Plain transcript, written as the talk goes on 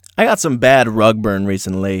I got some bad rug burn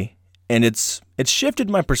recently, and it's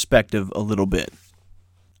shifted my perspective a little bit.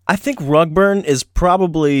 I think rug burn is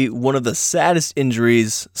probably one of the saddest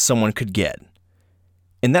injuries someone could get.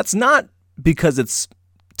 And that's not because it's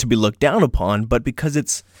to be looked down upon, but because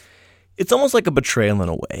it's almost like a betrayal in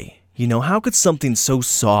a way. You know, how could something so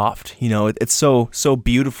soft, it's so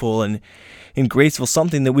beautiful and graceful,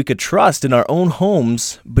 something that we could trust in our own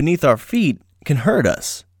homes beneath our feet, can hurt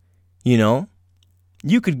us? You know?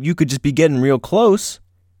 You could just be getting real close.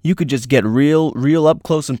 You could just get real up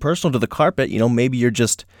close and personal to the carpet. You know, maybe you're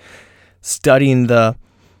just studying the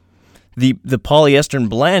polyester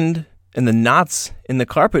blend and the knots in the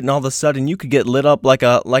carpet, and all of a sudden you could get lit up like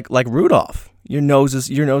Rudolph. Your nose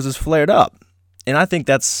is flared up, and I think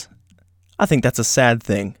that's a sad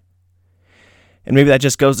thing. And maybe that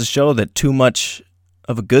just goes to show that too much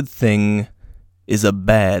of a good thing is a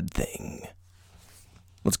bad thing.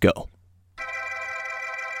 Let's go.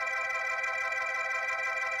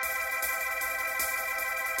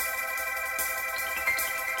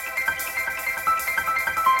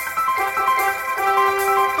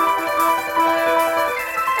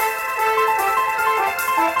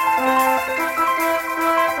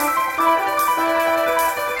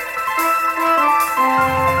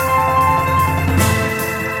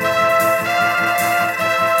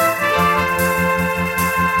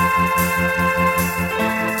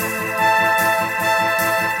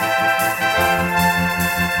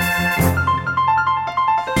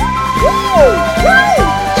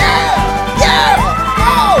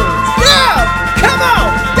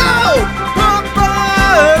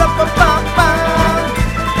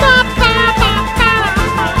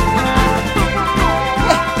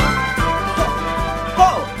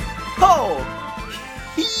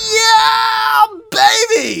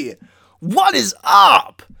 What is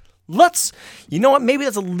up? You know what? Maybe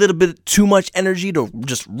that's a little bit too much energy to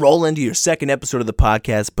just roll into your second episode of the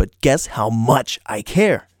podcast, but guess how much I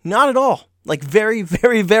care? Not at all. Like very,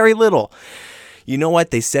 very, very little. You know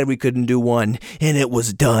what? They said we couldn't do one, and it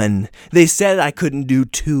was done. They said I couldn't do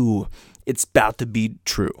two. It's about to be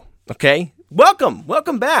true. Okay?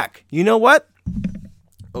 Welcome back. You know what?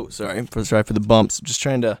 Oh, sorry for the bumps. I'm just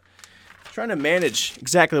trying to manage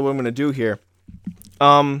exactly what I'm going to do here.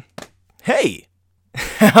 Hey,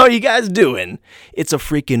 how are you guys doing? It's a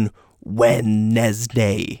freaking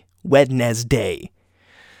Wednesday. I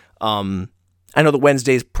know that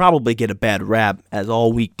Wednesdays probably get a bad rap, as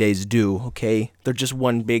all weekdays do, okay? They're just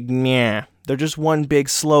one big meh. They're just one big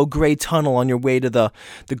slow gray tunnel on your way to the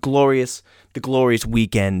glorious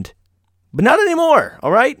weekend. But not anymore,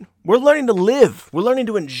 all right? We're learning to live. We're learning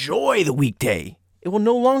to enjoy the weekday. It will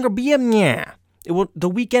no longer be a meh. The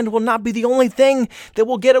weekend will not be the only thing that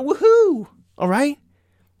will get a woohoo, all right?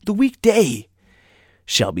 The weekday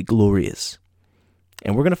shall be glorious.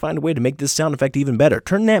 And we're going to find a way to make this sound effect even better.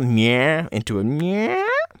 Turn that meh into a meh,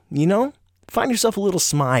 you know? Find yourself a little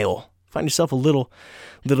smile. Find yourself a little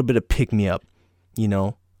bit of pick-me-up, you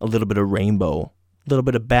know? A little bit of rainbow. A little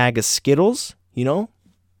bit of bag of Skittles, you know?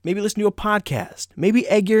 Maybe listen to a podcast. Maybe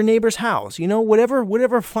egg your neighbor's house. You know,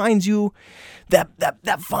 whatever finds you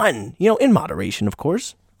that fun. You know, in moderation, of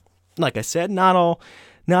course. Like I said, not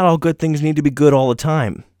all good things need to be good all the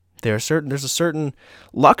time. There's a certain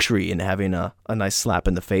luxury in having a nice slap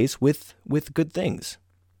in the face with good things.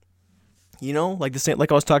 You know, like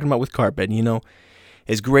I was talking about with carpet. You know,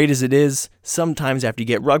 as great as it is, sometimes after you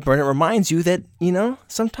get rug burn, it reminds you that, you know,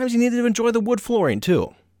 sometimes you need to enjoy the wood flooring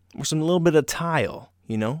too, or a little bit of tile.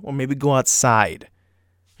 You know, or maybe go outside.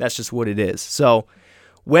 That's just what it is. So,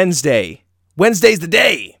 Wednesday's the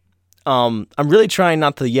day. I'm really trying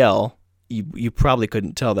not to yell. You probably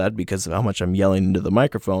couldn't tell that because of how much I'm yelling into the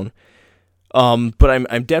microphone. But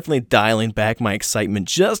I'm definitely dialing back my excitement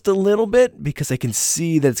just a little bit because I can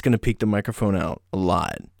see that it's going to peak the microphone out a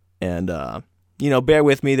lot. And you know, bear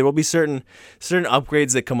with me. There will be certain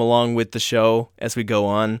upgrades that come along with the show as we go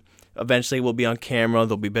on. Eventually, we'll be on camera.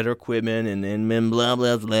 There'll be better equipment and blah,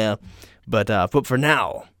 blah, blah. But for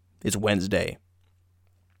now, it's Wednesday.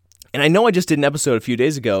 And I know I just did an episode a few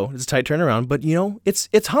days ago. It's a tight turnaround. But, you know,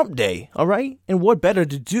 it's hump day, all right? And what better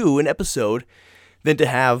to do an episode than to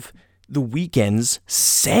have the weekends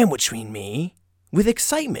sandwiching me with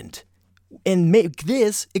excitement and make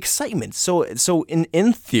this excitement. So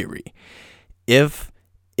in theory, if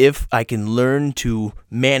I can learn to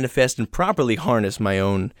manifest and properly harness my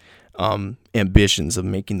own ambitions of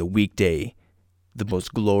making the weekday the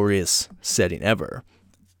most glorious setting ever,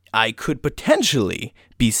 I could potentially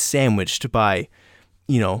be sandwiched by,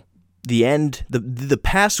 you know, the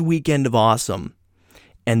past weekend of awesome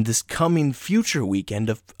and this coming future weekend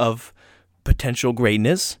of potential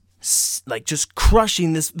greatness, like just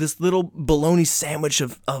crushing this little bologna sandwich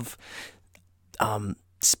of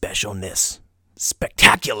specialness.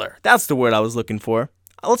 Spectacular. That's the word I was looking for.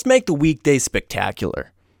 Let's make the weekday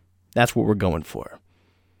spectacular. That's what we're going for.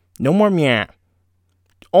 No more meow.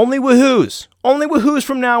 Only woohoos. Only woohoos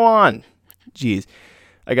from now on. Jeez.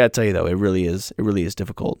 I gotta tell you though, it really is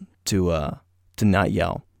difficult to not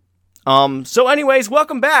yell. So anyways,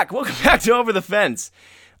 welcome back. Welcome back to Over the Fence.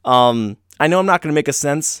 I know I'm not gonna make a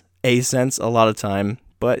sense a lot of time,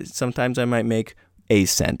 but sometimes I might make a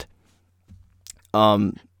cent.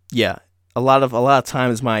 Yeah. A lot of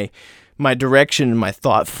times my direction and my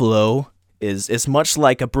thought flow is much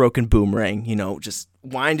like a broken boomerang, just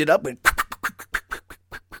wind it up and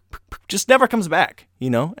just never comes back,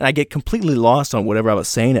 and I get completely lost on whatever I was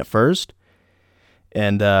saying at first.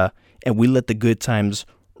 And we let the good times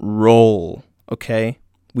roll, okay?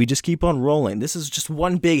 We just keep on rolling. This is just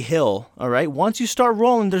one big hill, all right? Once you start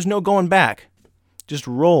rolling, there's no going back. Just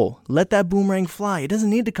roll. Let that boomerang fly. It doesn't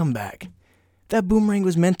need to come back. If that boomerang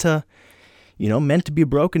was meant to be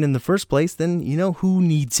broken in the first place, then, who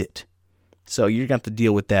needs it? So you're going to have to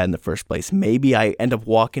deal with that in the first place. Maybe I end up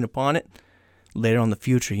walking upon it later on in the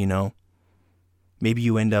future, Maybe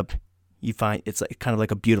you find it's like, kind of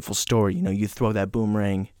like a beautiful story, You throw that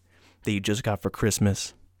boomerang that you just got for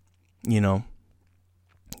Christmas, You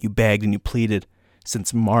begged and you pleaded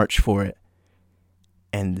since March for it,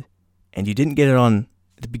 and you didn't get it on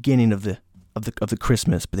the beginning of the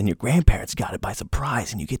Christmas, but then your grandparents got it by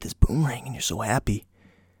surprise, and you get this boomerang, and you're so happy,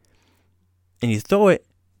 and you throw it,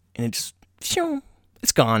 and it just,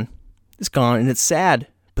 it's gone, and it's sad.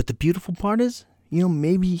 But the beautiful part is,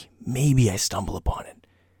 maybe I stumble upon it,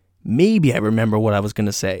 maybe I remember what I was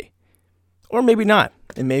gonna say, or maybe not,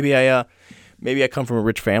 and maybe I come from a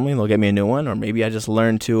rich family and they'll get me a new one, or maybe I just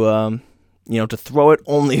learn to to throw it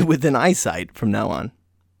only within eyesight from now on.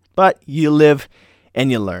 But you live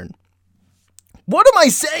and you learn. What am I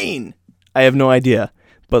saying? I have no idea,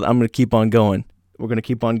 but I'm gonna keep on going. We're gonna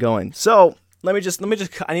keep on going. So let me just. I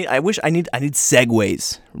need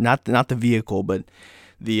segues, not the vehicle, but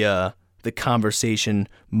the conversation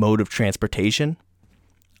mode of transportation.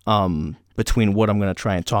 Between what I'm gonna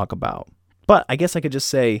try and talk about. But I guess I could just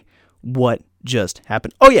say what just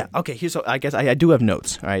happened. Oh yeah, okay. I guess I do have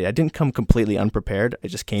notes. All right, I didn't come completely unprepared. I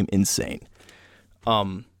just came insane.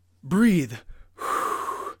 Breathe.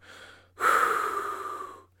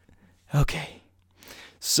 Okay.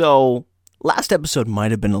 So, last episode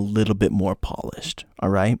might have been a little bit more polished, all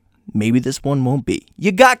right? Maybe this one won't be.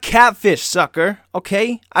 You got catfish, sucker,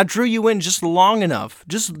 okay? I drew you in just long enough.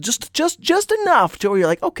 Just enough to where you're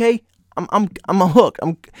like, okay, I'm a hook.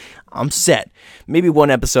 I'm set. Maybe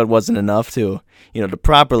one episode wasn't enough to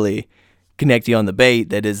properly connect you on the bait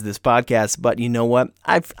that is this podcast, but you know what?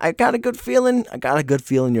 I got a good feeling.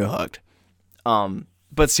 You're hooked.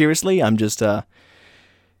 But seriously, I'm just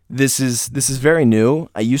this is very new.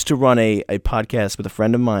 I used to run a podcast with a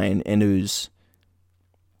friend of mine, and it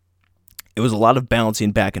was a lot of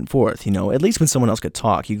bouncing back and forth. At least when someone else could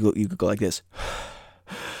talk, you could go like this,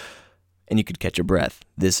 and you could catch your breath.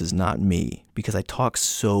 This is not me, because I talk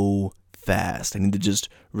so fast. I need to just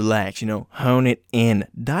relax. Hone it in,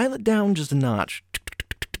 dial it down just a notch,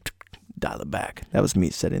 dial it back. That was me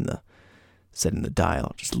setting the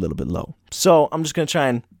dial just a little bit low. So I'm just gonna try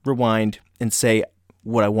and rewind and say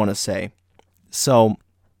what I want to say. So,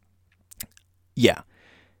 yeah,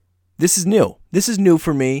 this is new. This is new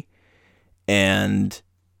for me, and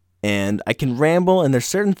I can ramble, and there's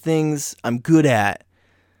certain things I'm good at,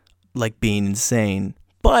 like being insane.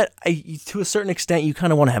 But to a certain extent, you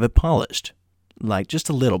kind of want to have it polished, like just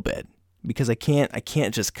a little bit, because I can't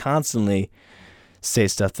just constantly say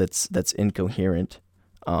stuff that's incoherent,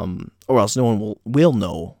 or else no one will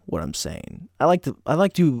know what I'm saying. I like to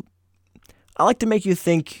make you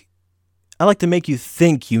think. I like to make you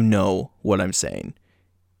think you know what I'm saying,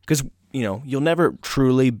 because you'll never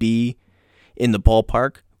truly be in the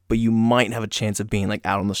ballpark, but you might have a chance of being like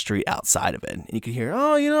out on the street outside of it, and you can hear,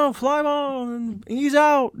 fly ball, and he's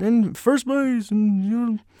out in first base,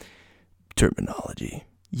 and terminology.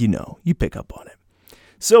 You pick up on it.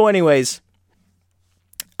 So, anyways,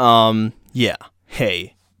 yeah,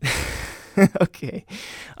 hey, okay,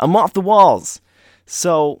 I'm off the walls.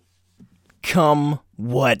 So, come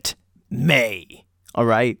what may. All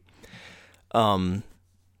right.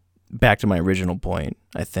 Back to my original point,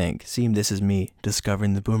 I think. See, this is me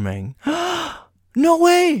discovering the boomerang. No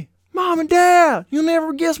way! Mom and Dad, you'll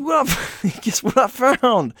never guess what I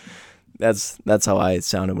found. That's how I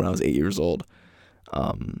sounded when I was 8 years old.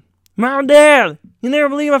 Mom and Dad, you'll never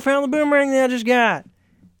believe I found the boomerang that I just got.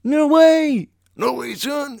 No way! No way,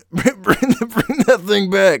 son. bring that thing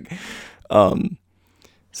back.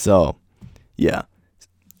 So, yeah.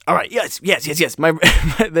 All right. Yes.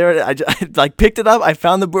 There. I like picked it up. I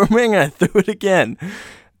found the boomerang and I threw it again.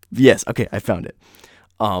 Yes. Okay. I found it.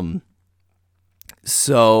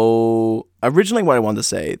 So originally, what I wanted to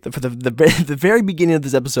say for the very beginning of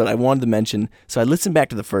this episode, I wanted to mention. So I listened back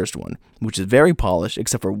to the first one, which is very polished,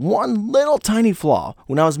 except for one little tiny flaw.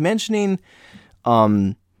 When I was mentioning,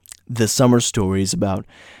 the summer stories about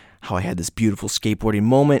how I had this beautiful skateboarding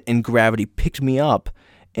moment and gravity picked me up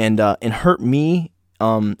and hurt me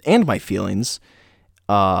and my feelings,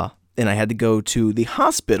 and I had to go to the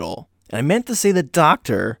hospital. And I meant to say the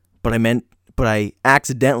doctor, but I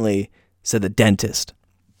accidentally said the dentist.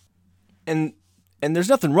 And there's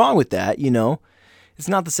nothing wrong with that, you know. It's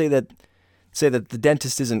not to say that the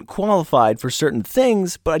dentist isn't qualified for certain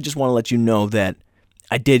things, but I just want to let you know that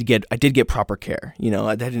I did get proper care. You know,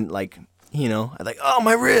 I didn't like, you know, I like, oh,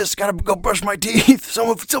 my wrist, gotta go brush my teeth.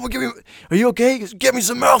 Someone give me, are you okay? Get me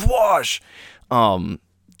some mouthwash.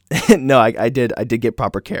 No, I did get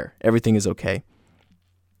proper care. Everything is okay.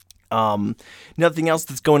 Nothing else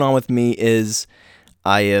that's going on with me is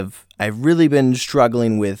I've really been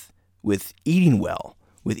struggling with eating well,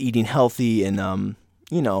 with eating healthy, and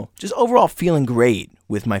you know, just overall feeling great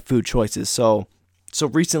with my food choices. So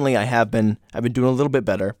recently I've been doing a little bit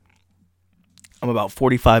better. I'm about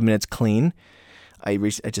 45 minutes clean. I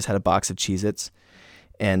just had a box of Cheez-Its,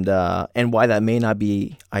 and why that may not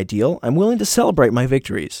be ideal, I'm willing to celebrate my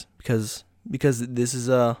victories because this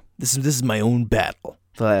is my own battle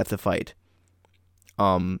that I have to fight.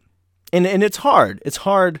 And it's hard. It's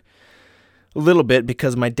hard a little bit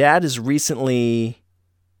because my dad has recently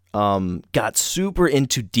got super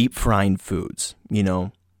into deep frying foods, you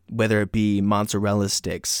know, whether it be mozzarella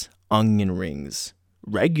sticks, onion rings,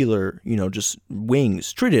 regular, you know, just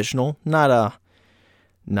wings, traditional, not a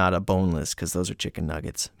boneless because those are chicken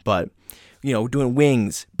nuggets, but you know, doing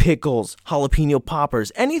wings, pickles, jalapeno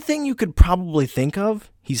poppers, anything you could probably think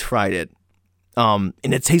of, he's fried it. And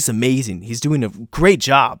it tastes amazing. He's doing a great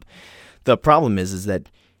job. The problem is that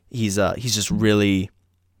he's just really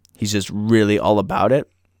all about it.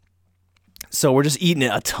 So we're just eating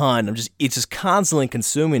it a ton. It's just constantly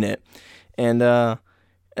consuming it. And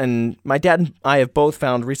my dad and I have both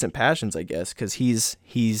found recent passions, I guess, because he's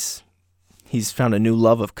found a new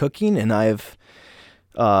love of cooking, and I've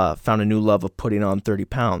found a new love of putting on 30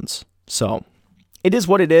 pounds. So it is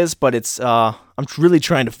what it is, but it's I'm really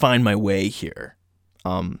trying to find my way here.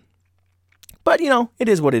 But you know, it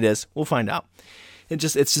is what it is. We'll find out.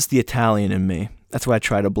 It's just the Italian in me. That's what I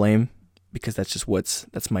try to blame, because that's just what's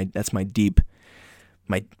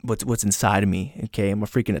inside of me. Okay, I'm a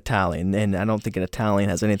freaking Italian, and I don't think an Italian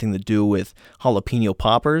has anything to do with jalapeno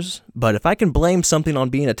poppers. But if I can blame something on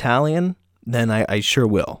being Italian, then I sure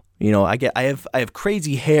will. You know, I have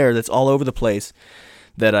crazy hair that's all over the place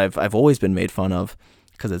that I've always been made fun of,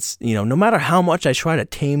 because it's, you know, no matter how much I try to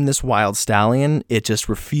tame this wild stallion, it just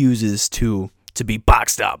refuses to be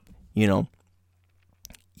boxed up. You know,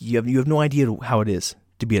 you have no idea how it is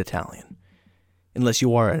to be an Italian unless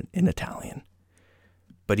you are an Italian.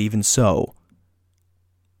 But even so,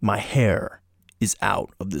 my hair is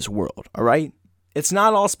out of this world. All right, it's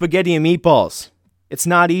not all spaghetti and meatballs. It's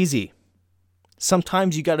not easy.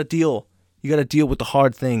 Sometimes you gotta deal with the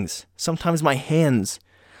hard things. Sometimes my hands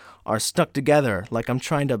are stuck together like I'm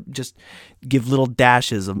trying to just give little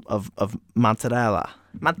dashes of mozzarella,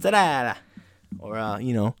 or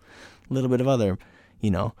you know, a little bit of other, you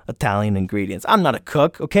know, Italian ingredients. I'm not a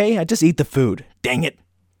cook, okay? I just eat the food. Dang it.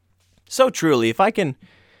 So truly, if I can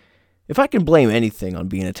blame anything on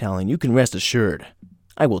being Italian, you can rest assured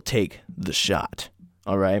I will take the shot.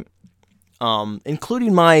 All right?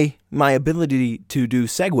 Including my ability to do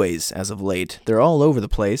segues as of late. They're all over the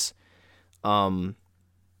place. I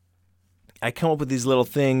come up with these little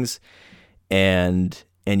things, and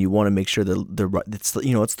you want to make sure that it's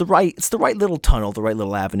the right little tunnel, the right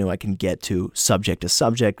little avenue I can get to subject to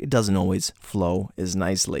subject. It doesn't always flow as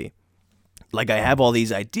nicely. Like I have all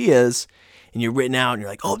these ideas, and you're written out, and you're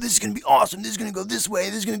like, oh, this is gonna be awesome. This is gonna go this way.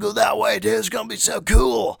 This is gonna go that way. This is gonna be so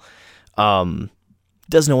cool.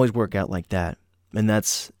 Doesn't always work out like that, and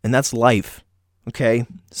that's life. Okay,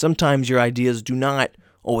 sometimes your ideas do not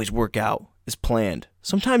always work out as planned.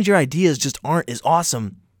 Sometimes your ideas just aren't as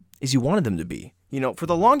awesome as you wanted them to be. You know, for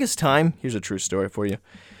the longest time, here's a true story for you.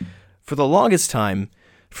 For the longest time,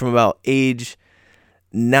 from about age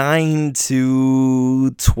 9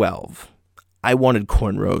 to 12, I wanted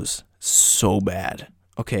cornrows so bad.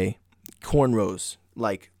 Okay, cornrows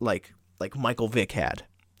like Michael Vick had.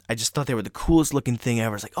 I just thought they were the coolest looking thing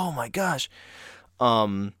ever. It's like, oh my gosh.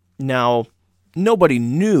 Now, nobody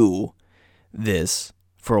knew this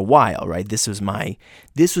for a while, right? This was my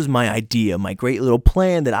idea, my great little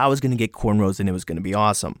plan that I was going to get cornrows and it was going to be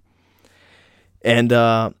awesome. And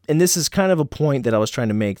this is kind of a point that I was trying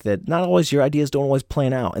to make, that not always your ideas don't always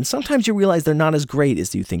plan out. And sometimes you realize they're not as great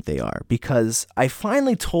as you think they are, because I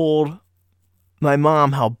finally told my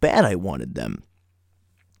mom how bad I wanted them.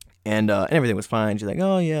 And everything was fine. She's like,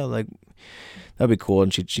 oh yeah, like that'd be cool.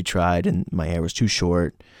 And she tried, and my hair was too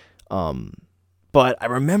short. But I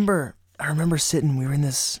remember sitting, we were in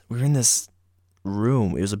this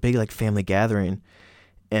room. It was a big like family gathering.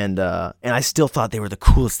 And I still thought they were the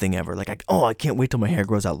coolest thing ever. Like, I can't wait till my hair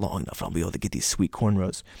grows out long enough. I'll be able to get these sweet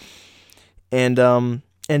cornrows. And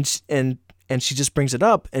she just brings it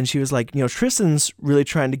up, and she was like, Tristan's really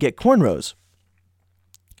trying to get cornrows.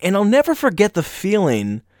 And I'll never forget the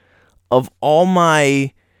feeling of all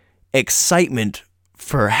my excitement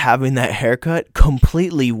for having that haircut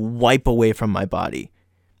completely wipe away from my body.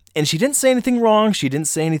 And she didn't say anything wrong. She didn't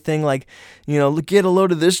say anything like, get a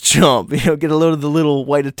load of this chump, get a load of the little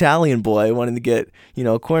white Italian boy wanting to get,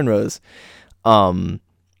 cornrows.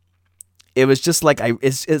 It was just like,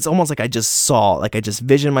 it's almost like I just saw, like I just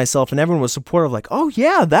visioned myself, and everyone was supportive, like, oh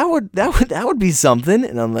yeah, that would be something.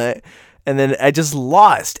 And I'm like, and then I just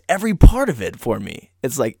lost every part of it for me.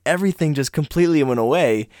 It's like everything just completely went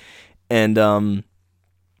away. And,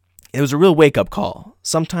 it was a real wake-up call.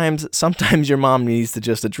 Sometimes your mom needs to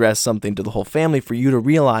just address something to the whole family for you to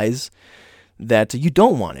realize that you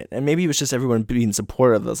don't want it. And maybe it was just everyone being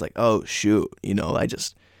supportive. I was like, oh, shoot,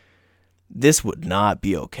 this would not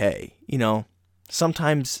be okay.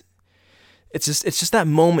 Sometimes it's just that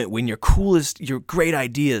moment when your great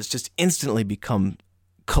ideas just instantly become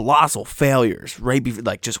colossal failures, right?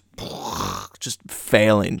 Like just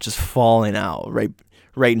failing, just falling out right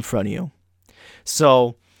in front of you.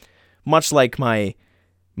 So, much like my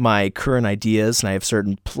current ideas, and I have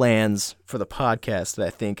certain plans for the podcast that I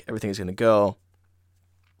think everything's going to go,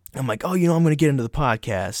 I'm like, I'm going to get into the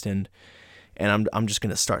podcast, and I'm just going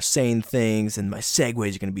to start saying things, and my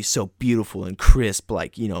segues are going to be so beautiful and crisp,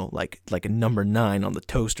 like a number 9 on the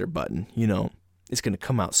toaster button. It's going to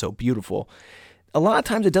come out so beautiful. A lot of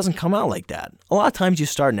times it doesn't come out like that. A lot of times you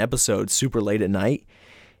start an episode super late at night,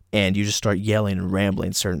 and you just start yelling and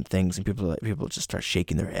rambling certain things, and people just start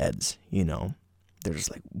shaking their heads. They're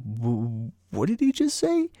just like, "What did he just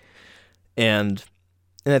say?" And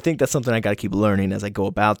I think that's something I got to keep learning as I go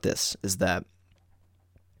about this, is that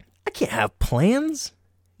I can't have plans.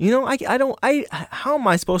 How am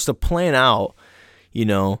I supposed to plan out,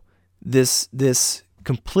 this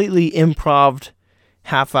completely improv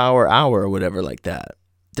half-hour, or whatever like that?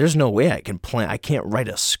 There's no way I can plan. I can't write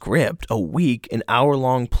a script, a week, an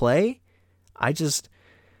hour-long play. I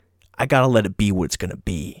gotta let it be what it's gonna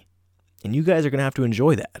be, and you guys are gonna have to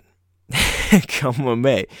enjoy that. Come on,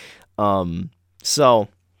 May. So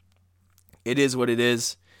it is what it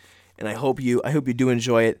is, and I hope you do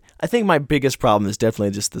enjoy it. I think my biggest problem is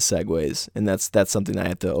definitely just the segues, and that's something I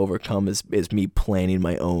have to overcome. Is me planning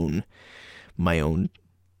my own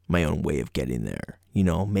way of getting there.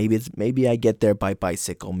 Maybe I get there by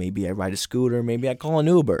bicycle. Maybe I ride a scooter. Maybe I call an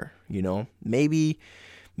Uber. Maybe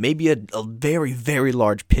a very, very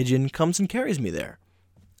large pigeon comes and carries me there.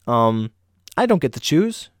 I don't get to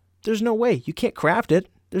choose. There's no way. You can't craft it.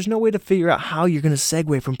 There's no way to figure out how you're going to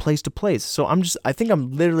segue from place to place. So I think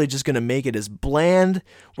I'm literally just going to make it as bland.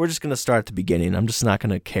 We're just going to start at the beginning. I'm just not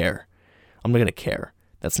going to care. I'm not going to care.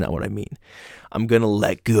 That's not what I mean. I'm going to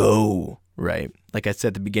let go. Right. Like I said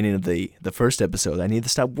at the beginning of the first episode, I need to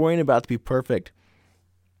stop worrying about it to be perfect.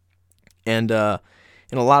 And a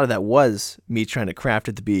lot of that was me trying to craft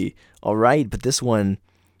it to be all right. But this one,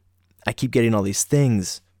 I keep getting all these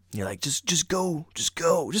things. You're like, just go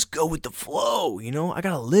with the flow. I got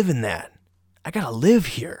to live in that. I got to live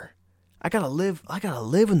here. I got to live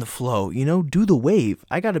in the flow, do the wave.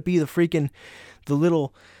 I got to be the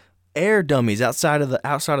little air dummies outside of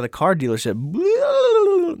the car dealership.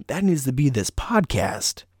 That needs to be this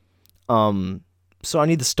podcast. So I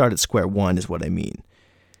need to start at square one is what I mean.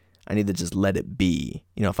 I need to just let it be.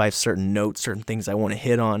 If I have certain notes, certain things I want to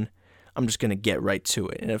hit on, I'm just going to get right to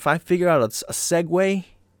it. And if I figure out a segue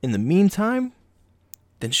in the meantime,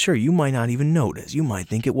 then sure, you might not even notice. You might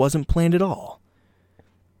think it wasn't planned at all.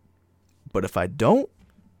 But if I don't,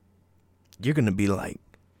 you're going to be like,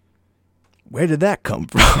 where did that come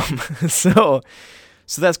from? So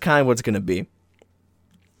that's kind of what it's going to be.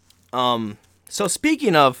 So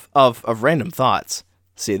speaking of random thoughts,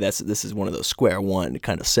 see, this is one of those square one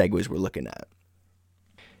kind of segues we're looking at.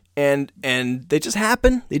 And they just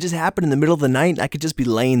happen. They just happen in the middle of the night. I could just be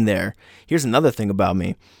laying there. Here's another thing about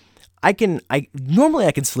me. Normally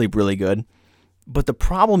I can sleep really good, But the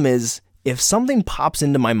problem is, if something pops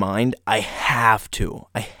into my mind, I have to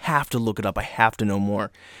look it up. I have to know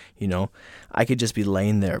more. I could just be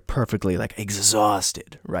laying there perfectly, like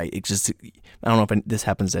exhausted, right? I don't know if this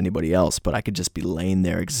happens to anybody else, but I could just be laying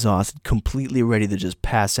there exhausted, completely ready to just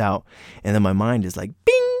pass out. And then my mind is like,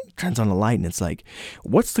 bing, turns on the light, and it's like,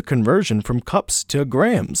 what's the conversion from cups to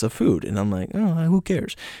grams of food? And I'm like, oh, who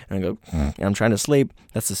cares? And I go, and I'm trying to sleep.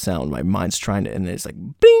 That's the sound. My mind's trying to, and it's like,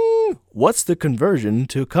 bing, what's the conversion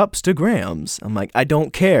to cups to grams? I'm like, I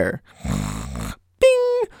don't care.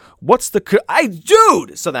 Bing, what's the,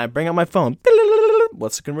 dude! So then I bring out my phone.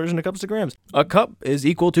 What's the conversion to cups to grams? A cup is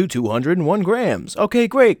equal to 201 grams. Okay,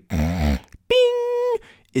 great. Bing!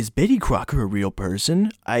 Is Betty Crocker a real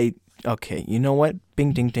person? Okay, you know what?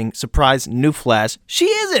 Bing, ding, ding. Surprise, new flash. She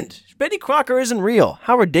isn't! Betty Crocker isn't real.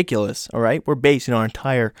 How ridiculous, all right? We're basing our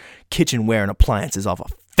entire kitchenware and appliances off a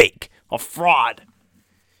fake, a fraud.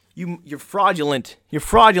 You're fraudulent. You're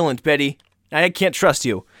fraudulent, Betty. I can't trust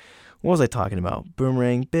you. What was I talking about?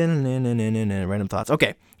 Boomerang, random thoughts.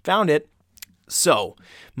 Okay, found it. So,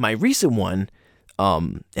 my recent one,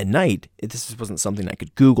 at night, this wasn't something I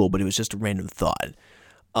could Google, but it was just a random thought.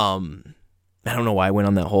 I don't know why I went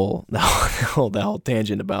on that whole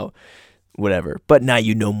tangent about whatever. But now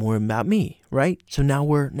you know more about me, right? So now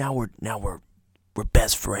we're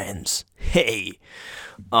best friends. Hey.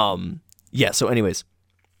 Yeah, so anyways,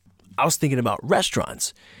 I was thinking about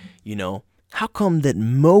restaurants. How come that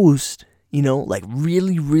most, like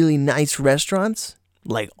really, really nice restaurants,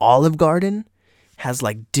 like Olive Garden, has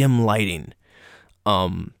like dim lighting?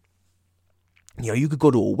 You could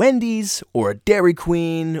go to a Wendy's or a Dairy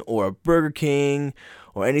Queen or a Burger King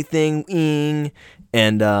or anything,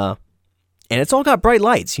 and it's all got bright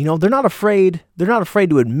lights. They're not afraid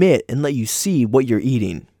to admit and let you see what you're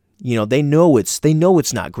eating. They know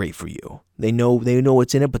it's not great for you. They know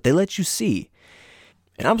what's in it, but they let you see.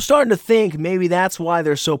 And I'm starting to think maybe that's why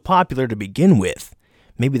they're so popular to begin with.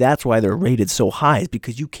 Maybe that's why they're rated so high, is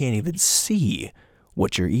because you can't even see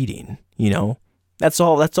what you're eating. That's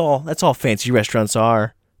all fancy restaurants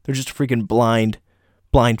are. They're just a freaking blind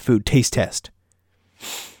food taste test.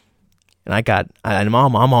 And I'm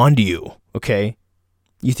on to you, okay?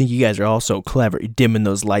 You think you guys are all so clever, you're dimming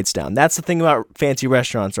those lights down. That's the thing about fancy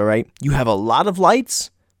restaurants, all right? You have a lot of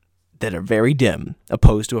lights that are very dim,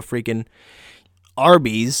 opposed to a freaking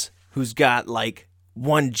Arby's who's got like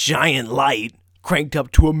one giant light cranked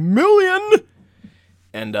up to 1,000,000.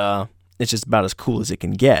 And it's just about as cool as it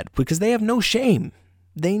can get, because they have no shame.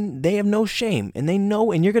 They have no shame, and they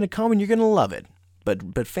know, and you're going to come and you're going to love it.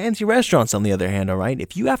 But fancy restaurants, on the other hand, all right,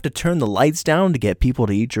 if you have to turn the lights down to get people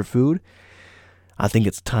to eat your food, I think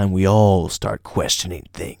it's time we all start questioning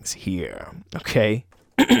things here, okay?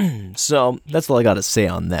 So that's all I got to say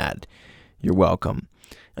on that. You're welcome.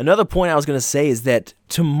 Another point I was going to say is that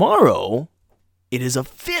tomorrow, it is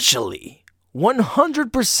officially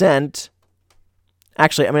 100%.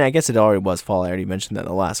 Actually, I guess it already was fall. I already mentioned that in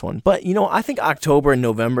the last one. But, I think October and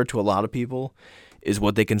November to a lot of people is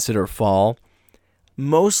what they consider fall.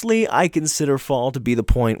 Mostly, I consider fall to be the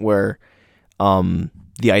point where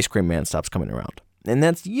the ice cream man stops coming around. And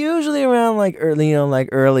that's usually around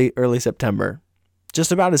early September.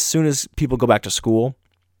 Just about as soon as people go back to school.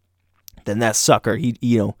 Then that sucker, he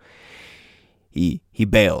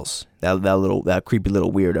bails. That creepy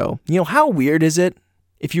little weirdo. How weird is it?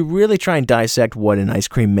 If you really try and dissect what an ice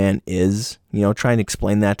cream man is, try and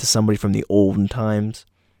explain that to somebody from the olden times,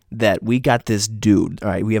 that we got this dude, all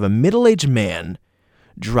right, we have a middle-aged man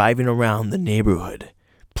driving around the neighborhood,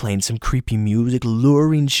 playing some creepy music,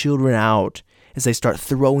 luring children out as they start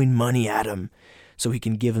throwing money at him so he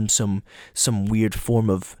can give them some weird form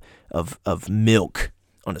of milk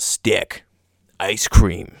on a stick, ice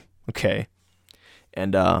cream, okay?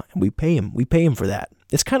 And we pay him. We pay him for that.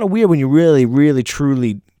 It's kind of weird when you really, really,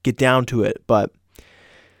 truly get down to it, but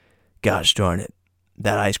gosh darn it,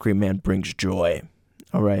 that ice cream man brings joy.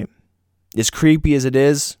 All right, as creepy as it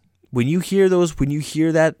is, when you hear that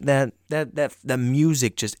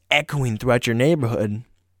music just echoing throughout your neighborhood,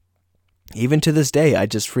 even to this day, I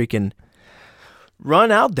just freaking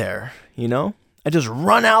run out there. I just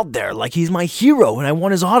run out there like he's my hero, and I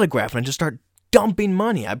want his autograph, and I just start dumping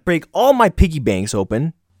money. I break all my piggy banks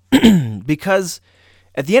open because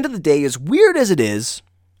at the end of the day, as weird as it is,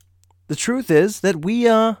 the truth is that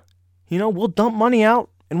we'll dump money out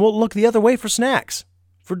and we'll look the other way for snacks,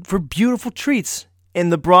 for beautiful treats in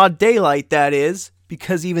the broad daylight, that is,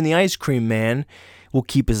 because even the ice cream man will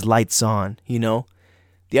keep his lights on, The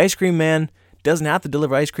ice cream man doesn't have to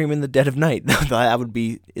deliver ice cream in the dead of night. That would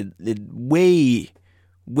be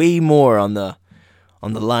way more on the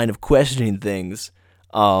line of questioning things.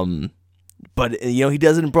 But, he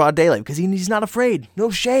does it in broad daylight because he's not afraid. No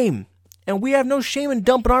shame. And we have no shame in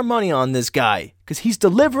dumping our money on this guy because he's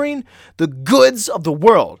delivering the goods of the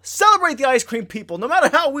world. Celebrate the ice cream people, no matter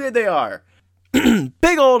how weird they are.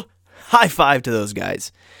 Big old high five to those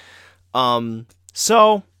guys.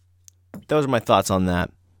 So, those are my thoughts on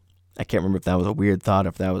that. I can't remember if that was a weird thought or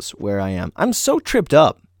if that was where I am. I'm so tripped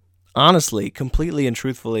up, honestly, completely and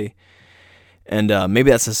truthfully. And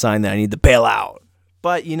maybe that's a sign that I need to bail out.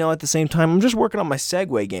 But, at the same time, I'm just working on my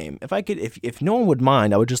segue game. If no one would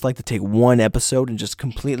mind, I would just like to take one episode and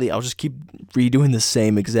I'll just keep redoing the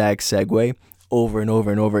same exact segue over and over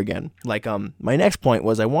and over again. Like, my next point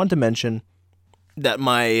was I wanted to mention that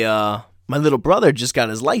my little brother just got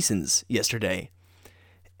his license yesterday.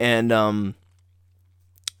 And I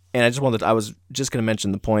was just going to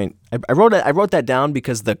mention the point. I wrote that down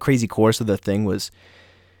because the crazy course of the thing was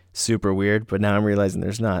super weird, but now I'm realizing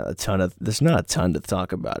there's not a ton to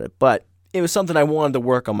talk about it. But it was something I wanted to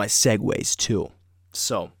work on my segues too.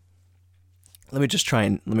 So let me just try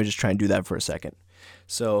and do that for a second.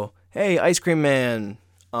 So, hey, Ice Cream Man,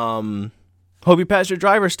 hope you passed your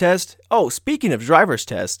driver's test. Oh, speaking of driver's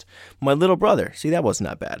test, my little brother. See, that wasn't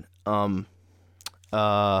that bad.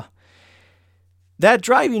 That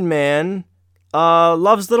driving man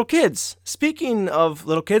loves little kids. Speaking of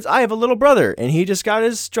little kids, I have a little brother, and he just got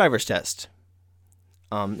his driver's test.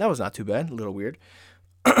 That was not too bad. A little weird.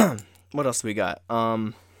 What else do we got?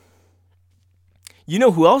 You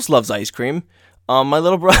know who else loves ice cream? My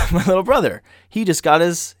little brother. He got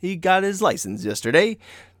his license yesterday.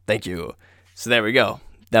 Thank you. So there we go.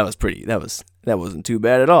 That wasn't too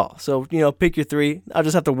bad at all. So, pick your three. I'll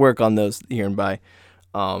just have to work on those here and by.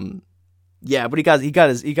 Yeah, but he got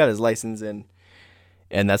his license and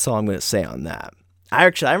that's all I'm going to say on that. I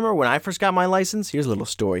remember when I first got my license. Here's a little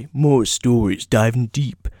story. More stories, diving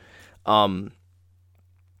deep. So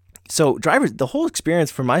the whole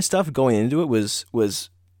experience for my stuff going into it was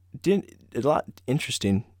a lot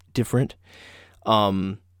interesting, different.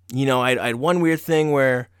 I had one weird thing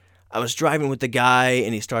where I was driving with the guy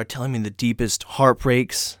and he started telling me the deepest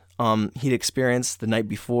heartbreaks he'd experienced the night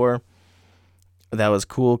before. That was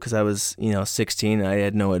cool because I was, 16 and I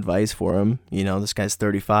had no advice for him. This guy's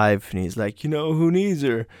 35 and he's like, who needs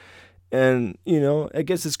her? And, I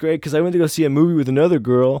guess it's great because I went to go see a movie with another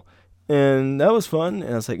girl and that was fun.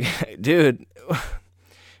 And I was like, dude,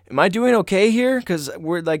 am I doing okay here? Because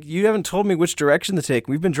you haven't told me which direction to take.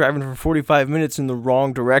 We've been driving for 45 minutes in the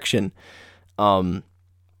wrong direction. That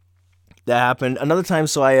happened another time.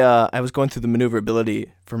 So I was going through the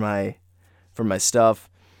maneuverability for my stuff.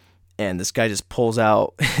 And this guy just pulls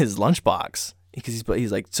out his lunchbox because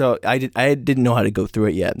he's like, so I didn't know how to go through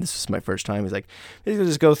it yet. And this was my first time. He's like, he's gonna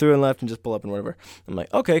just go through and left and just pull up and whatever. I'm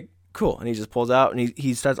like, okay, cool. And he just pulls out and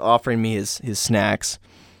he starts offering me his snacks,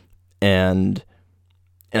 and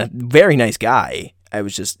a very nice guy. They were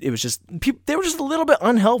just a little bit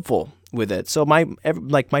unhelpful with it. So my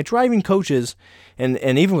driving coaches and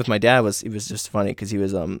even with my dad it was just funny because he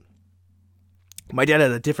was my dad had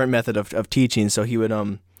a different method of teaching. So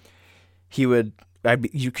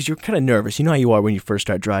because you're kind of nervous. You know how you are when you first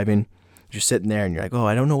start driving. You're sitting there and you're like, oh,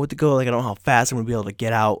 I don't know what to go. Like, I don't know how fast I'm going to be able to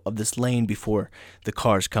get out of this lane before the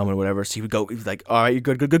cars come or whatever. So he was like, all right, you're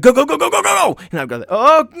good, go. And I'd go, like,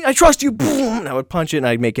 oh, I trust you. Boom. And I would punch it and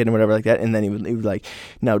I'd make it and whatever like that. And then he would like,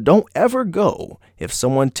 now don't ever go if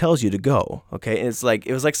someone tells you to go. Okay. And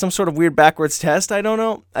it was like some sort of weird backwards test. I don't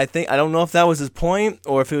know. I don't know if that was his point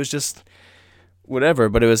or if it was just whatever,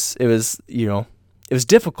 but it was, it was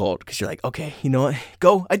difficult because you're like, okay, you know what?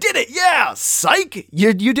 Go. I did it. Yeah. Psych.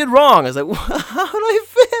 You did wrong. I was like, how did I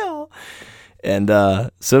fail? And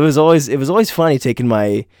so it was always funny taking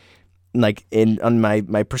my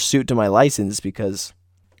pursuit to my license because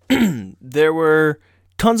there were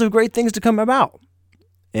tons of great things to come about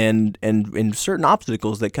and certain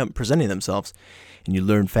obstacles that come presenting themselves, and you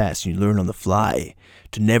learn fast and you learn on the fly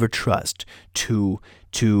to never trust, to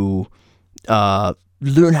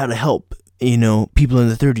learn how to help people in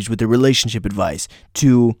the 30s with their relationship advice,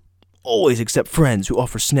 to always accept friends who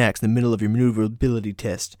offer snacks in the middle of your maneuverability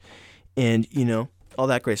test, and all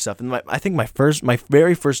that great stuff. And I think my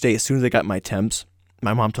very first day, as soon as I got my temps,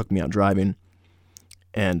 my mom took me out driving,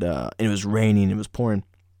 and it was raining, it was pouring.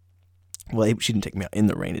 Well, she didn't take me out in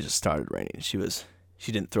the rain; it just started raining. She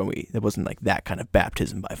didn't throw me. It wasn't like that kind of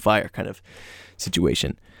baptism by fire kind of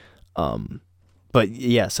situation. But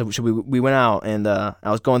yeah, so we went out, and I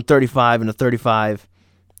was going 35 in a 35,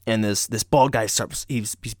 and this bald guy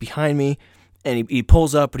he's behind me, and he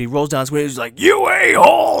pulls up, and he rolls down his window, he's like, you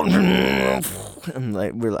a-hole!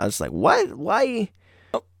 I was like, what? Why?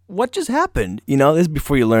 what just happened? You know, this is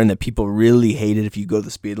before you learn that people really hate it if you go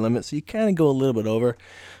the speed limit, so you kind of go a little bit over.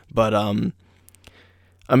 But,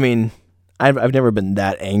 I mean, I've never been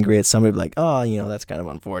that angry at somebody like, oh, you know, that's kind of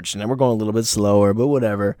unfortunate. We're going a little bit slower, but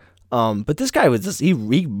whatever. But this guy was just, he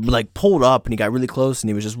like pulled up and he got really close and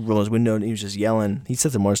he was just rolling his window and he was just yelling. He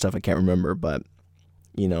said some more stuff I can't remember, but,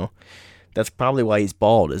 you know, that's probably why he's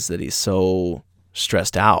bald, is that he's so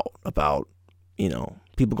stressed out about, you know,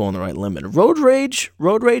 people going the right limit. Road rage,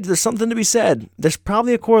 there's something to be said. There's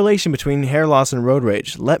probably a correlation between hair loss and road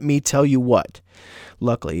rage. Let me tell you what.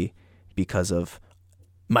 Luckily, because of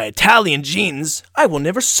my Italian genes, I will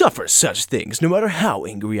never suffer such things, no matter how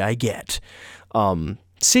angry I get.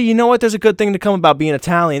 See, you know what? There's a good thing to come about being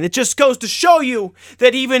Italian. It just goes to show you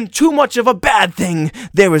that even too much of a bad thing,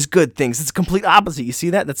 there is good things. It's a complete opposite. You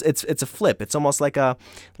see that? It's a flip. It's almost like a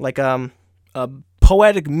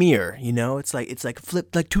poetic mirror. You know, it's like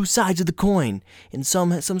flipped like two sides of the coin. And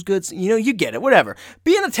some's good. You know, you get it. Whatever.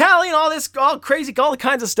 Being Italian, all crazy, all the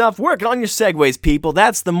kinds of stuff. Work on your segues, people.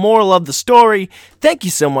 That's the moral of the story. Thank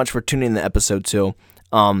you so much for tuning in to episode 2.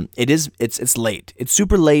 It's late. It's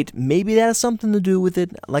super late. Maybe that has something to do with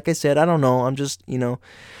it. Like I said, I don't know. I'm just, you know,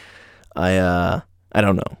 I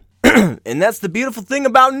don't know. And that's the beautiful thing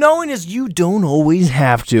about knowing, is you don't always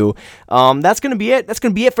have to. That's going to be it. That's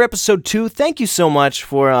going to be it for episode 2. Thank you so much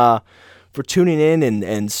for tuning in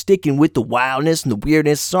and sticking with the wildness and the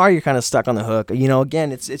weirdness. Sorry you're kind of stuck on the hook. You know,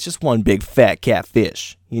 again, it's just one big fat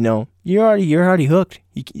catfish. You know, you're already hooked.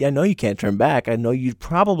 I know you can't turn back. I know you'd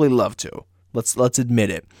probably love to. Let's admit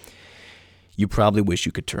it. You probably wish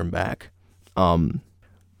you could turn back.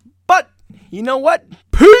 But you know what?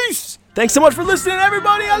 Peace! Thanks so much for listening,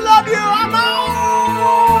 everybody. I love you. I'm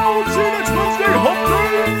out. See you next Wednesday.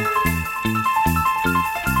 Hump day.